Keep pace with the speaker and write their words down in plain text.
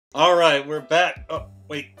Alright, we're back. Oh,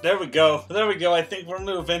 wait, there we go. There we go, I think we're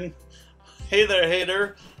moving. Hey there,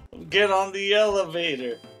 hater. Get on the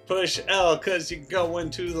elevator. Push L, cause you're going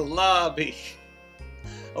to the lobby.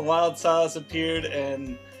 A wild sauce appeared,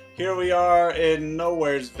 and here we are in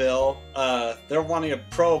Nowheresville. They're wanting a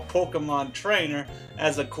pro Pokemon trainer.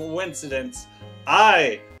 As a coincidence,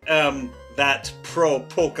 I am that pro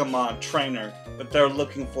Pokemon trainer that they're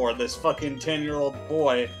looking for. This fucking 10-year-old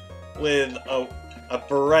boy with a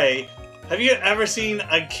beret. Have you ever seen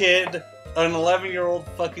a kid, an 11-year-old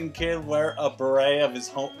fucking kid, wear a beret of his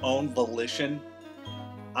own volition?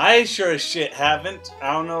 I sure as shit haven't.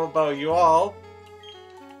 I don't know about you all.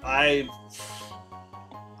 I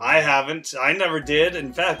haven't. I never did.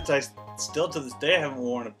 In fact, I still to this day haven't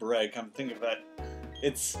worn a beret. Come think of it.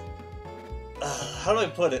 It's how do I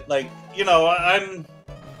put it? Like, you know, I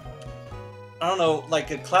don't know.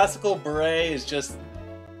 Like a classical beret is just.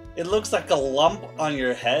 It looks like a lump on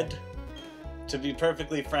your head, to be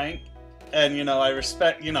perfectly frank. And, you know, I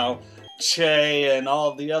respect, you know, Che and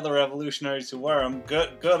all the other evolutionaries who wear them.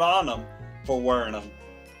 Good on them for wearing them.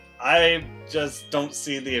 I just don't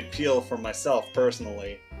see the appeal for myself,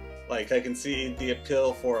 personally. Like, I can see the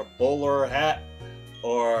appeal for a bowler hat,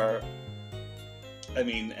 or... I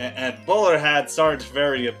mean, and bowler hats aren't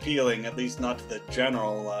very appealing, at least not to the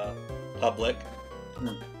general public.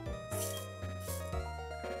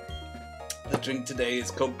 The drink today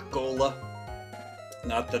is Coca-Cola.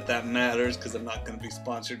 Not that that matters, because I'm not going to be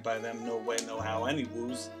sponsored by them. No way, no how, any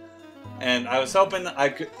woos. And I was hoping I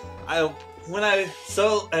could...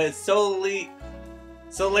 so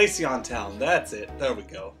lacy on town. That's it. There we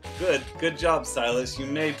go. Good job, Silas. You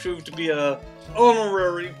may prove to be a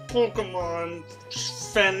honorary Pokemon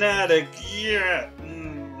fanatic. Yeah.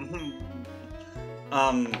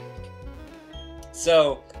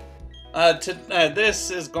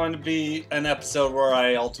 This is going to be an episode where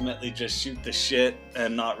I ultimately just shoot the shit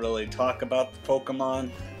and not really talk about the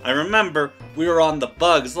Pokemon. I remember we were on the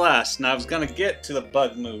bugs last, and I was gonna get to the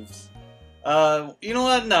bug moves. You know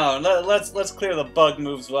what? No, let's clear the bug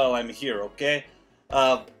moves while I'm here, okay?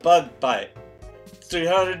 Bug bite,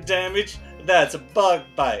 300 damage. That's a bug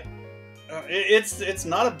bite. It's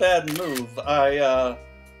not a bad move.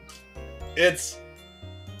 It's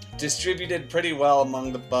distributed pretty well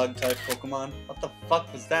among the bug-type Pokemon. What the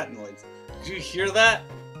fuck was that noise? Did you hear that?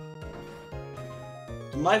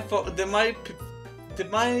 Did my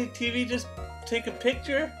TV just take a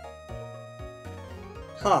picture?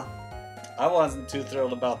 Huh. I wasn't too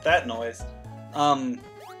thrilled about that noise.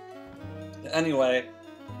 Anyway,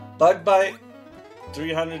 Bug Bite,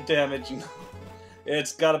 300 damage.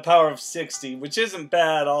 It's got a power of 60, which isn't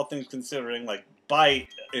bad, all things considering. Like, Bite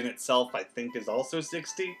in itself, I think, is also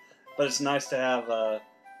 60. But it's nice to have a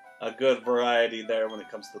good variety there when it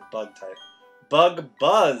comes to the bug type. Bug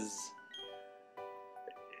Buzz.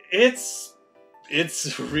 It's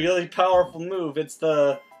a really powerful move. It's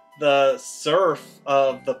the surf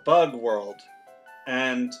of the bug world.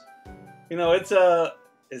 And, you know, is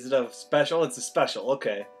it a special? It's a special,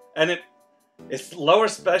 okay. And it's lower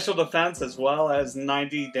special defense as well as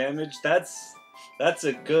 90 damage. That's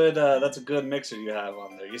a good mixer you have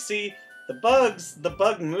on there. You see, the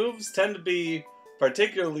bug moves tend to be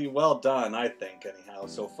particularly well done, I think, anyhow,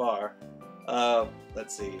 so far.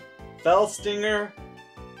 Let's see. Fell Stinger.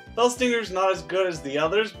 Fell Stinger's not as good as the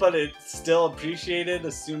others, but it's still appreciated,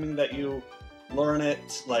 assuming that you learn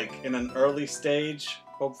it, like, in an early stage,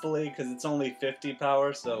 hopefully, because it's only 50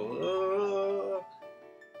 power, so...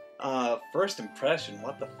 First impression,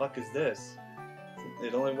 what the fuck is this?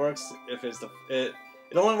 It only works if it's it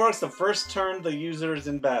only works the first turn the user is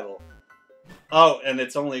in battle. Oh, and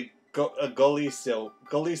it's only Golisopod.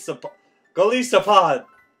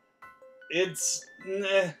 It's...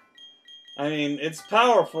 I mean, it's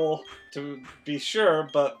powerful, to be sure,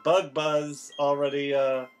 but Bug Buzz already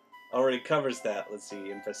covers that. Let's see,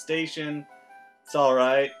 Infestation, it's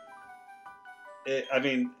alright. I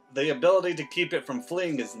mean, the ability to keep it from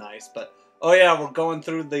fleeing is nice, but... Oh yeah, we're going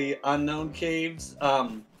through the unknown caves.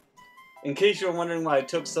 In case you're wondering why it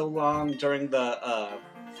took so long during the,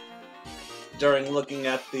 during looking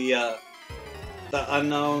at the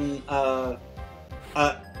unknown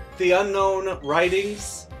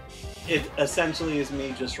writings, it essentially is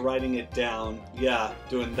me just writing it down. Yeah,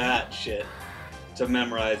 doing that shit to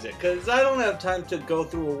memorize it. Because I don't have time to go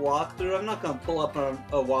through a walkthrough. I'm not going to pull up a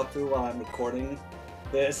walkthrough while I'm recording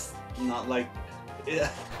this. Not like... Yeah.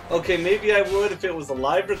 Okay, maybe I would if it was a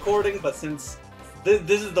live recording, but since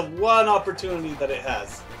this is the one opportunity that it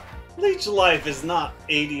has. Leech Life is not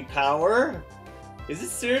 80 power. Is it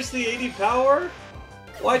seriously 80 power?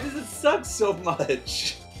 Why does it suck so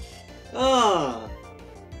much?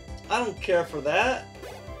 I don't care for that.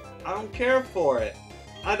 I don't care for it.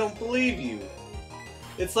 I don't believe you.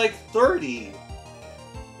 It's like 30.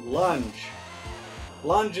 Lunge.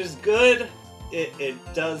 Lunge is good. It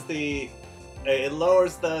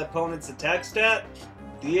lowers the opponent's attack stat.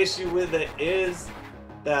 The issue with it is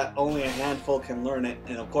that only a handful can learn it,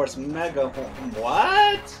 and of course Mega Horn.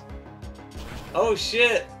 What? Oh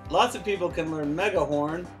shit! Lots of people can learn Mega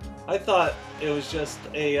Horn. I thought it was just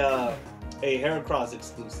a Heracross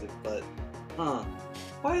exclusive, but huh?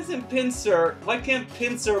 Why isn't Pinsir? Why can't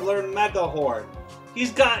Pinsir learn Mega Horn?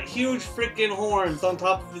 He's got huge freaking horns on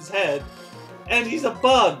top of his head, and he's a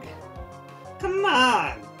bug. Come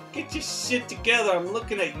on, get your shit together. I'm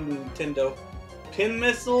looking at you, Nintendo. Pin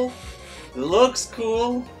Missile looks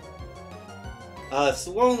cool.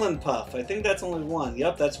 Swollen Puff. I think that's only one.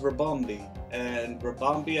 Yep, that's Rabombi. And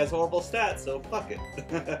Rabombi has horrible stats, so fuck it.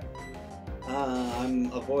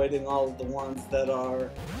 I'm avoiding all of the ones that are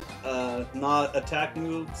not attack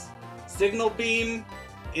moves. Signal Beam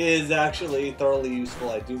is actually thoroughly useful.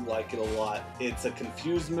 I do like it a lot. It's a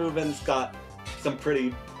confused move and it's got some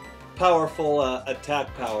pretty powerful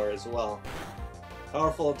attack power as well.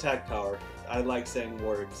 Powerful attack power. I like saying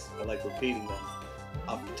words. I like repeating them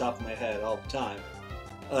off the top of my head all the time.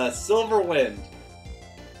 Silver Wind.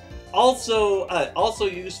 Also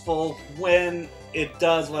useful when it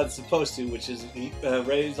does what it's supposed to, which is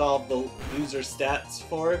raise all the user's stats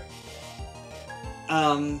for it.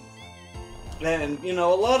 And, you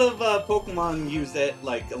know, a lot of Pokemon use it,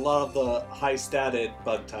 like a lot of the high-statted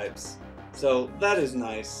bug types. So, that is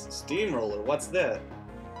nice. Steamroller, what's that?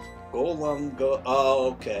 Golem, oh,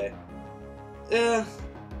 okay. Yeah.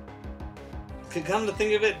 Come to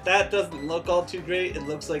think of it, that doesn't look all too great. It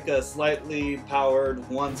looks like a slightly powered,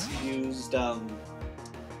 once-used,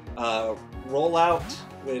 rollout,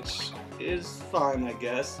 which is fine, I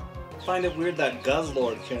guess. Find it weird that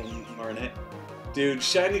Guzzlord can learn it. Dude,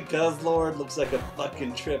 Shiny Guzzlord looks like a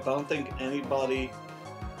fucking trip. I think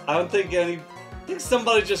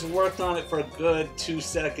somebody just worked on it for a good 2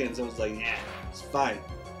 seconds. I was like, yeah, it's fine.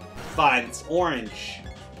 It's fine, it's orange.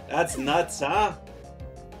 That's nuts, huh?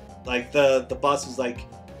 Like, the boss was like,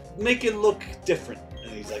 make it look different.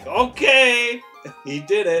 And he's like, okay! He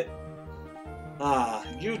did it.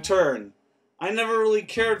 U-turn. I never really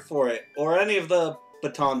cared for it, or any of the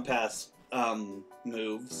Baton Pass,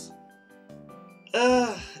 moves.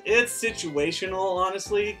 It's situational,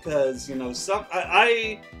 honestly, because, you know,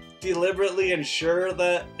 I deliberately ensure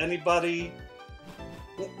that anybody...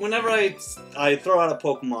 Whenever I throw out a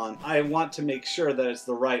Pokemon, I want to make sure that it's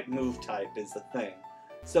the right move type is the thing.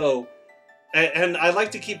 So, and I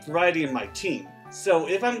like to keep variety in my team. So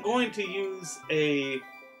if I'm going to use a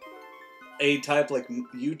type like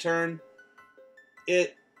U-turn,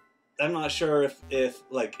 I'm not sure if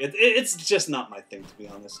it's just not my thing, to be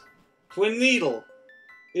honest. Twin Needle,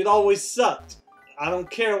 it always sucked. I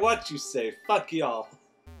don't care what you say. Fuck y'all.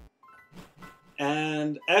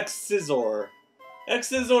 And X-Scissor.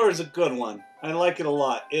 X-Scissor is a good one. I like it a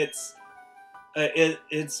lot. It's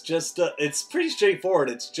pretty straightforward.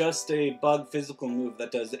 It's just a bug physical move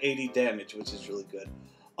that does 80 damage, which is really good.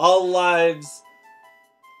 All lives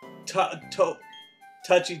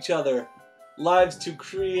touch each other. Lives to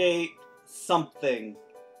create something.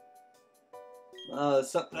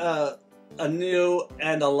 Anew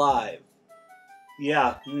and alive.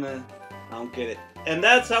 Yeah, I don't get it. And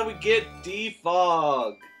that's how we get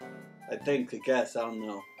Defog. I guess, I don't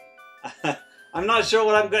know. I'm not sure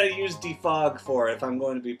what I'm going to use Defog for, if I'm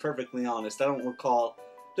going to be perfectly honest. I don't recall.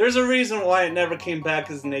 There's a reason why it never came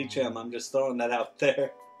back as an HM. I'm just throwing that out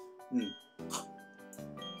there.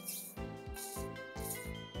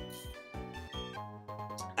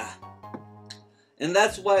 And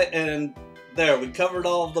that's why, and there, we covered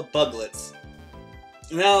all of the buglets.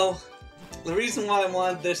 Now, the reason why I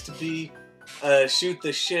wanted this to be a shoot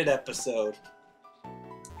the shit episode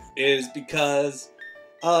is because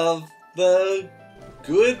of the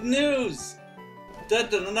good news.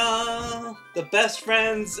 Da-da-da-da! The best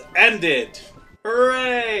friends ended.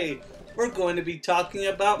 Hooray! We're going to be talking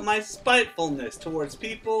about my spitefulness towards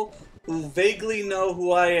people who vaguely know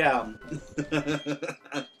who I am.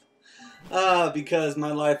 Because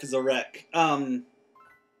my life is a wreck.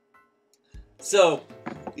 So,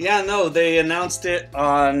 yeah, no, they announced it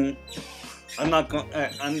on, I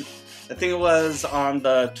think it was on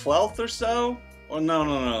the 12th or so? Or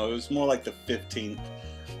no, it was more like the 15th.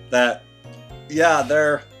 That, yeah,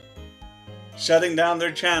 they're shutting down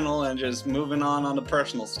their channel and just moving on to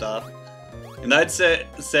personal stuff. And I'd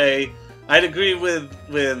say I'd agree with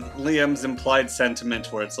Liam's implied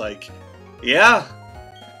sentiment where it's like, yeah,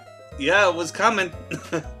 it was coming.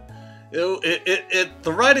 The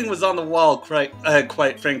writing was on the wall,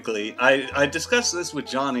 quite frankly. I discussed this with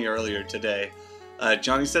Johnny earlier today.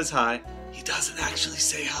 Johnny says hi. He doesn't actually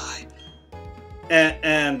say hi.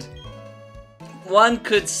 And one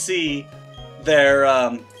could see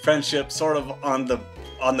their friendship sort of on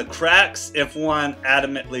the cracks if one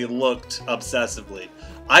adamantly looked obsessively.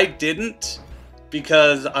 I didn't,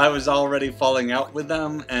 because I was already falling out with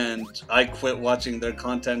them, and I quit watching their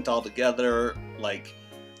content altogether, like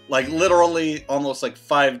literally almost like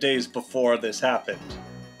 5 days before this happened.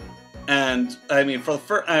 And I mean, for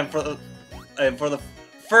the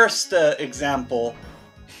first example,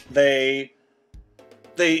 the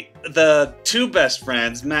two best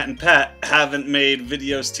friends, Matt and Pat, haven't made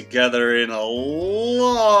videos together in a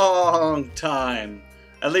long time.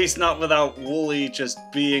 At least not without Wooly just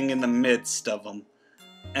being in the midst of them.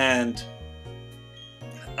 And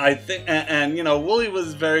I think, and you know, Wooly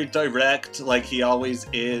was very direct, like he always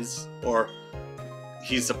is, or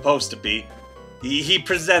he's supposed to be. He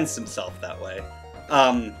presents himself that way.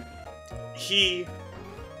 He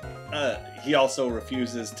also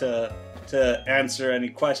refuses to answer any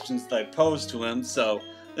questions that I pose to him, so,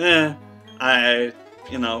 you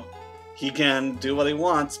know, he can do what he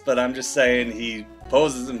wants, but I'm just saying he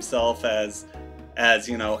poses himself as,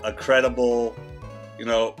 you know, a credible, you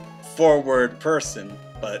know, forward person,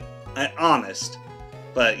 but honest.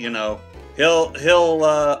 But, you know, he'll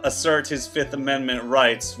assert his Fifth Amendment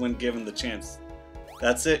rights when given the chance.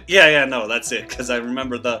 That's it? Yeah, no, that's it, because I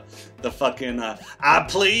remember the fucking, I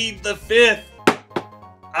plead the Fifth!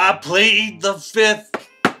 I plead the Fifth!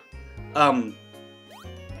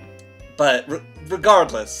 But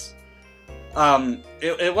regardless,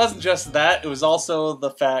 it wasn't just that, it was also the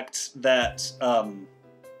fact that,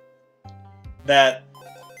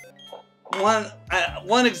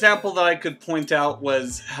 one example that I could point out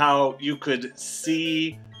was how you could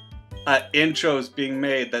see intros being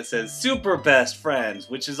made that says super best friends,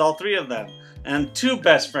 which is all three of them, and two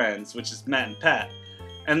best friends, which is Matt and Pat.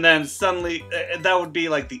 And then suddenly, that would be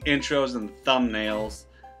like the intros and the thumbnails,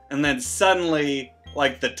 and then suddenly,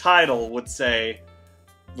 like the title would say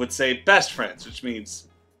best friends, which means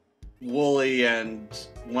Wooly and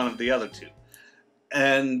one of the other two.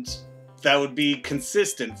 And that would be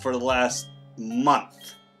consistent for the last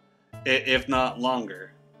month, if not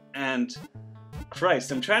longer. And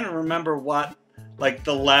Christ, I'm trying to remember what, like,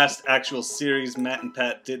 the last actual series Matt and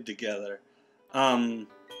Pat did together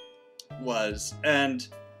was. And,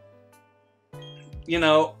 you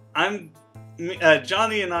know,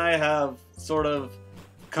 Johnny and I have sort of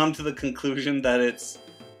come to the conclusion that it's,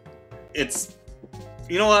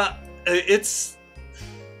 you know what,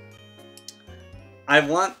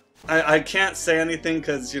 I can't say anything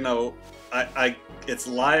because, you know, it's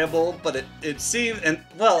liable, but it seems, and,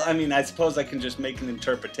 well, I mean, I suppose I can just make an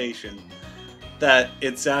interpretation that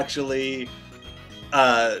it's actually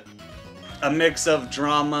a mix of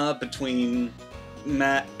drama between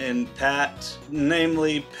Matt and Pat.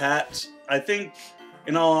 Namely, Pat, I think,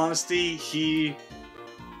 in all honesty,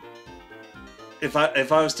 if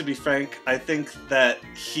I was to be frank, I think that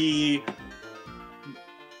his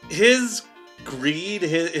greed,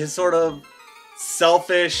 his sort of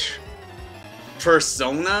selfish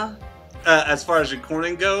persona, as far as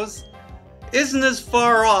recording goes, isn't as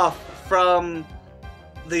far off from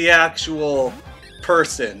the actual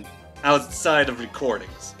person outside of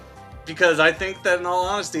recordings. Because I think that, in all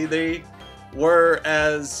honesty, they were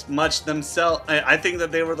as much themselves. I think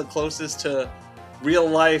that they were the closest to real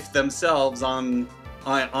life themselves on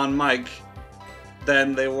mic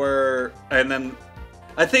than they were, and then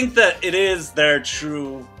I think that it is their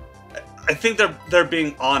true. I think they're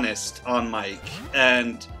being honest on mic,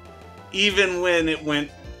 and even when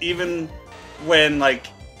like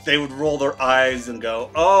they would roll their eyes and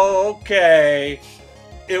go, "Oh, okay,"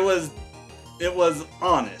 it was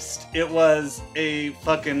honest. It was a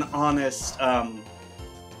fucking honest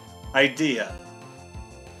idea.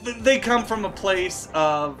 They come from a place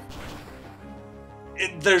of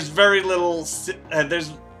there's very little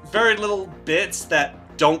bits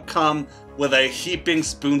that don't come with a heaping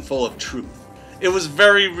spoonful of truth. It was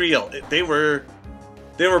very real. They were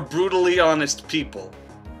brutally honest people.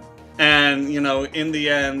 And, you know, in the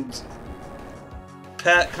end,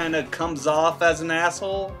 Pat kind of comes off as an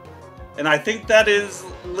asshole. And I think that is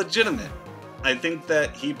legitimate. I think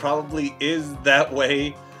that he probably is that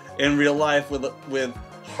way in real life with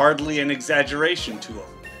hardly an exaggeration to him.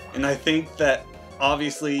 And I think that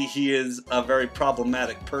obviously he is a very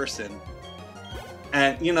problematic person.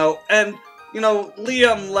 And, you know,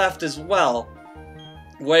 Liam left as well,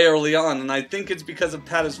 way early on, and I think it's because of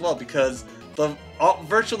Pat as well, because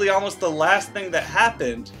virtually almost the last thing that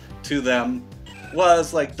happened to them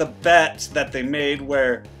was like the bet that they made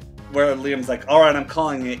where Liam's like, all right, I'm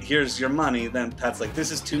calling it, here's your money. Then Pat's like,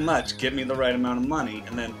 this is too much, give me the right amount of money.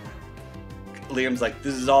 And then Liam's like,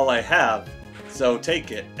 this is all I have, so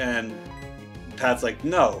take it. And Pat's like,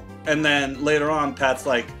 no. And then later on, Pat's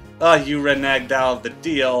like, oh, you reneged out of the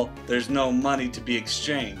deal, there's no money to be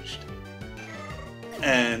exchanged.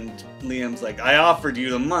 And Liam's like, I offered you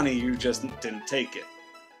the money, you just didn't take it.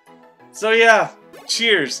 So yeah,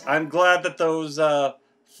 cheers. I'm glad that those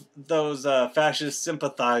fascist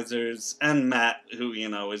sympathizers and Matt, who, you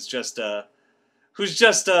know, is just who's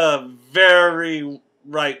just a very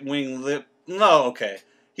right-wing no, okay.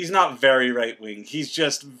 He's not very right-wing. He's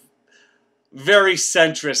just very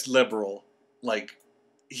centrist liberal. Like,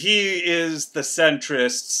 he is the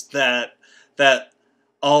centrists that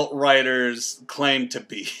alt-righters claim to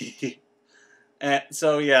be. And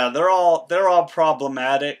so yeah, they're all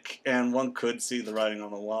problematic, and one could see the writing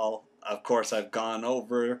on the wall. Of course, I've gone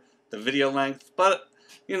over the video length, but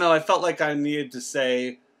you know, I felt like I needed to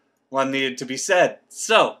say what needed to be said.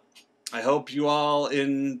 So, I hope you all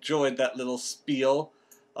enjoyed that little spiel.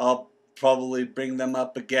 I'll probably bring them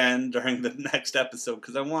up again during the next episode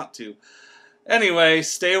because I want to. Anyway,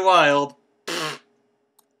 stay wild.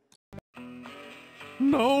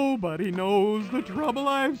 Nobody knows the trouble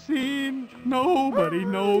I've seen. Nobody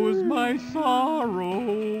knows my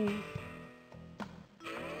sorrow.